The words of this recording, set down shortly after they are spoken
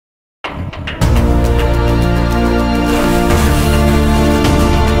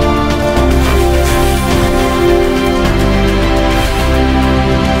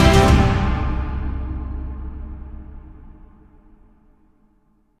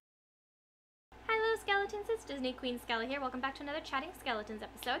Skeletons, it's Disney Queen Skella here. Welcome back to another Chatting Skeletons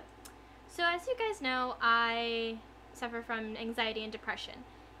episode. So as you guys know, I suffer from anxiety and depression.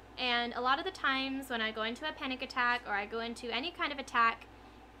 And a lot of the times when I go into a panic attack or I go into any kind of attack,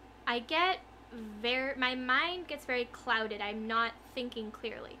 my mind gets very clouded. I'm not thinking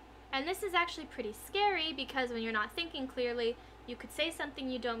clearly. And this is actually pretty scary because when you're not thinking clearly, you could say something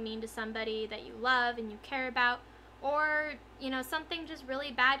you don't mean to somebody that you love and you care about, or, something just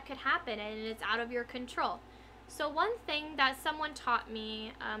really bad could happen and it's out of your control. So one thing that someone taught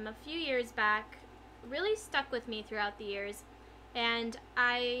me a few years back really stuck with me throughout the years, and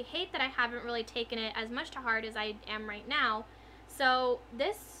I hate that I haven't really taken it as much to heart as I am right now. So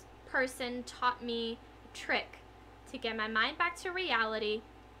this person taught me a trick to get my mind back to reality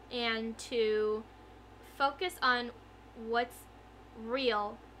and to focus on what's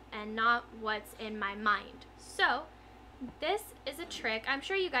real and not what's in my mind. So this is a trick. I'm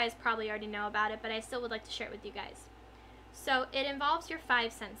sure you guys probably already know about it, but I still would like to share it with you guys. So it involves your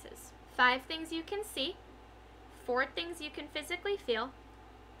 5 senses. 5 things you can see, 4 things you can physically feel,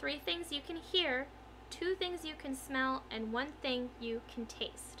 3 things you can hear, 2 things you can smell, and 1 thing you can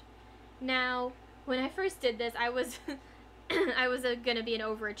taste. Now, when I first did this, I was gonna be an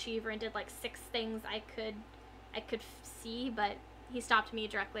overachiever and did like 6 things I could see, but he stopped me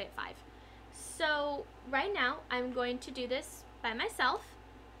directly at 5. So right now I'm going to do this by myself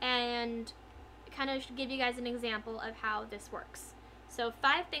and kind of give you guys an example of how this works. So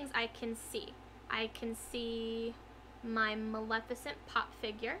 5 things I can see. I can see my Maleficent pop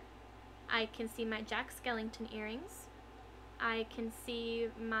figure. I can see my Jack Skellington earrings. I can see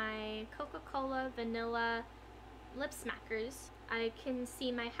my Coca-Cola vanilla lip smackers. I can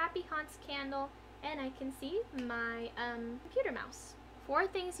see my Happy Haunts candle, and I can see my computer mouse. 4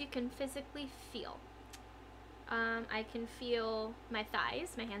 things you can physically feel. I can feel my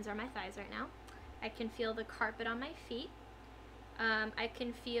thighs. My hands are on my thighs right now. I can feel the carpet on my feet. I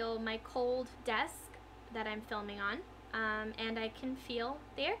can feel my cold desk that I'm filming on. And I can feel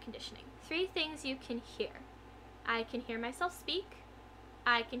the air conditioning. 3 things you can hear. I can hear myself speak.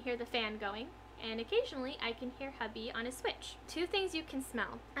 I can hear the fan going. And occasionally I can hear hubby on a switch. 2 things you can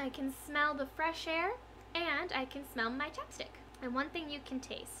smell. I can smell the fresh air, and I can smell my chapstick. And 1 thing you can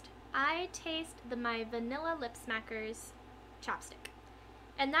taste. I taste my vanilla lip smackers chapstick.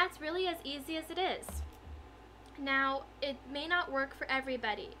 And that's really as easy as it is. Now, it may not work for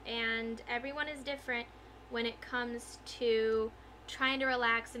everybody, and everyone is different when it comes to trying to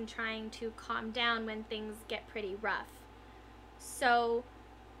relax and trying to calm down when things get pretty rough. So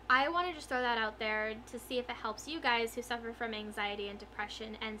I want to just throw that out there to see if it helps you guys who suffer from anxiety and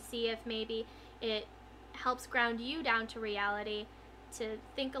depression, and see if maybe it helps ground you down to reality, to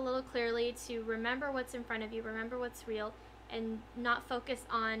think a little clearly, to remember what's in front of you, remember what's real, and not focus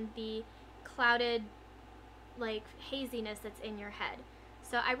on the clouded, haziness that's in your head.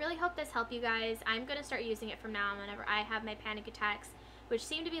 So I really hope this helped you guys. I'm going to start using it from now on whenever I have my panic attacks, which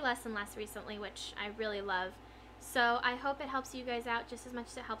seem to be less and less recently, which I really love. So I hope it helps you guys out just as much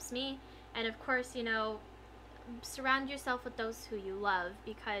as it helps me. And of course, surround yourself with those who you love,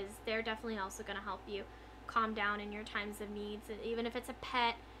 because they're definitely also going to help you calm down in your times of needs. And even if it's a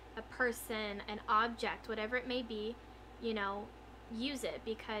pet, a person, an object, whatever it may be, use it,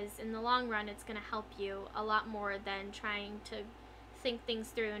 because in the long run it's going to help you a lot more than trying to think things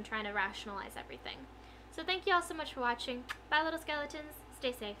through and trying to rationalize everything. So thank you all so much for watching. Bye, little skeletons.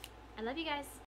 Stay safe. I love you guys.